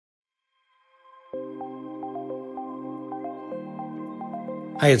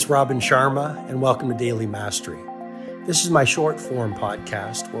Hi, it's Robin Sharma, and welcome to Daily Mastery. This is my short form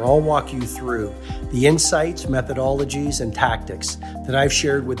podcast where I'll walk you through the insights, methodologies, and tactics that I've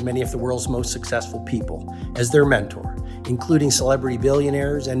shared with many of the world's most successful people as their mentor, including celebrity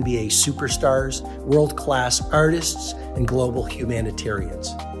billionaires, NBA superstars, world-class artists, and global humanitarians.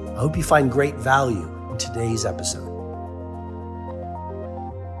 I hope you find great value in today's episode.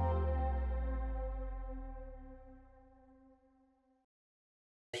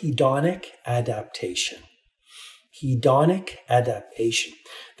 Hedonic adaptation. Hedonic adaptation.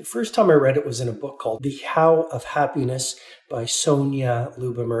 The first time I read it was in a book called The How of Happiness by Sonia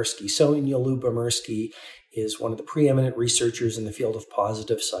Lyubomirsky. Sonia Lyubomirsky is one of the preeminent researchers in the field of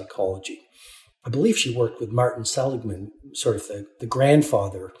positive psychology. I believe she worked with Martin Seligman, sort of the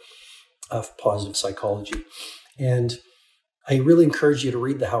grandfather of positive psychology. And I really encourage you to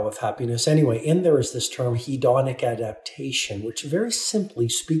read The How of Happiness. Anyway, in there is this term hedonic adaptation, which very simply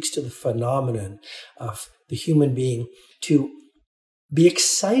speaks to the phenomenon of the human being to be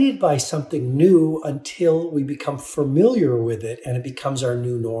excited by something new until we become familiar with it and it becomes our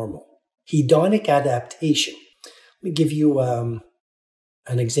new normal. Hedonic adaptation. Let me give you an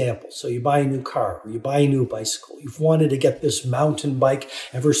example. So you buy a new car, or you buy a new bicycle. You've wanted to get this mountain bike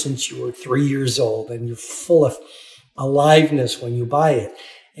ever since you were 3 years old, and you're full of aliveness when you buy it.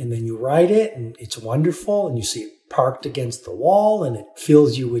 And then you ride it, and it's wonderful, and you see it parked against the wall, and it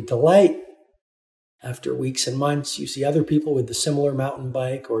fills you with delight. After weeks and months, you see other people with the similar mountain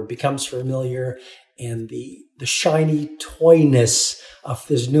bike, or it becomes familiar, and the shiny toyness of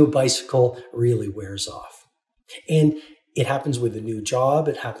this new bicycle really wears off. And it happens with a new job.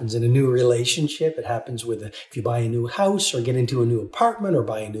 It happens in a new relationship. It happens with if you buy a new house, or get into a new apartment, or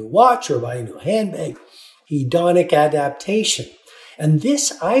buy a new watch, or buy a new handbag. Hedonic adaptation. And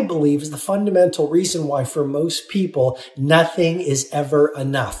this, I believe, is the fundamental reason why for most people, nothing is ever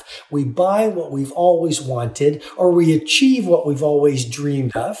enough. We buy what we've always wanted, or we achieve what we've always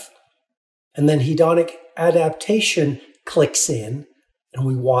dreamed of. And then hedonic adaptation clicks in, and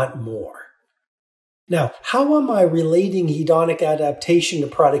we want more. Now, how am I relating hedonic adaptation to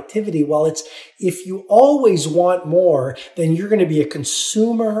productivity? Well, it's if you always want more, then you're going to be a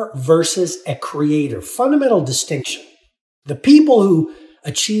consumer versus a creator. Fundamental distinction. The people who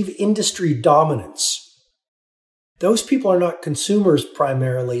achieve industry dominance, those people are not consumers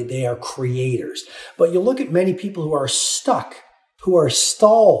primarily, they are creators. But you look at many people who are stuck, who are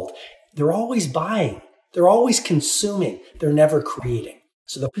stalled. They're always buying. They're always consuming. They're never creating.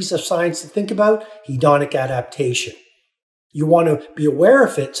 So the piece of science to think about, hedonic adaptation. You want to be aware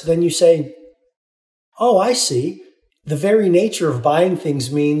of it, so then you say, oh, I see. The very nature of buying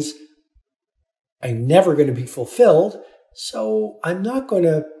things means I'm never going to be fulfilled, so I'm not going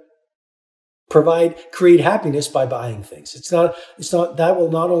to create happiness by buying things. That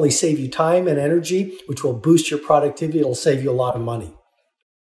will not only save you time and energy, which will boost your productivity, it'll save you a lot of money.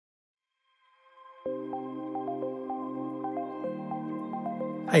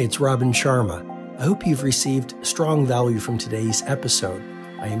 Hi, it's Robin Sharma. I hope you've received strong value from today's episode.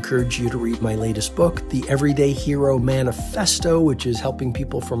 I encourage you to read my latest book, The Everyday Hero Manifesto, which is helping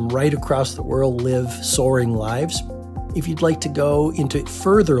people from right across the world live soaring lives. If you'd like to go into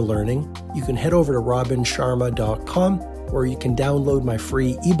further learning, you can head over to robinsharma.com, where you can download my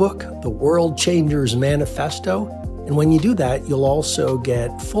free ebook, The World Changers Manifesto. And when you do that, you'll also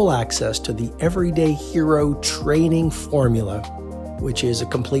get full access to the Everyday Hero Training Formula, which is a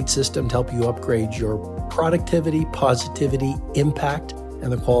complete system to help you upgrade your productivity, positivity, impact,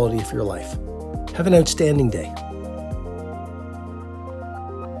 and the quality of your life. Have an outstanding day.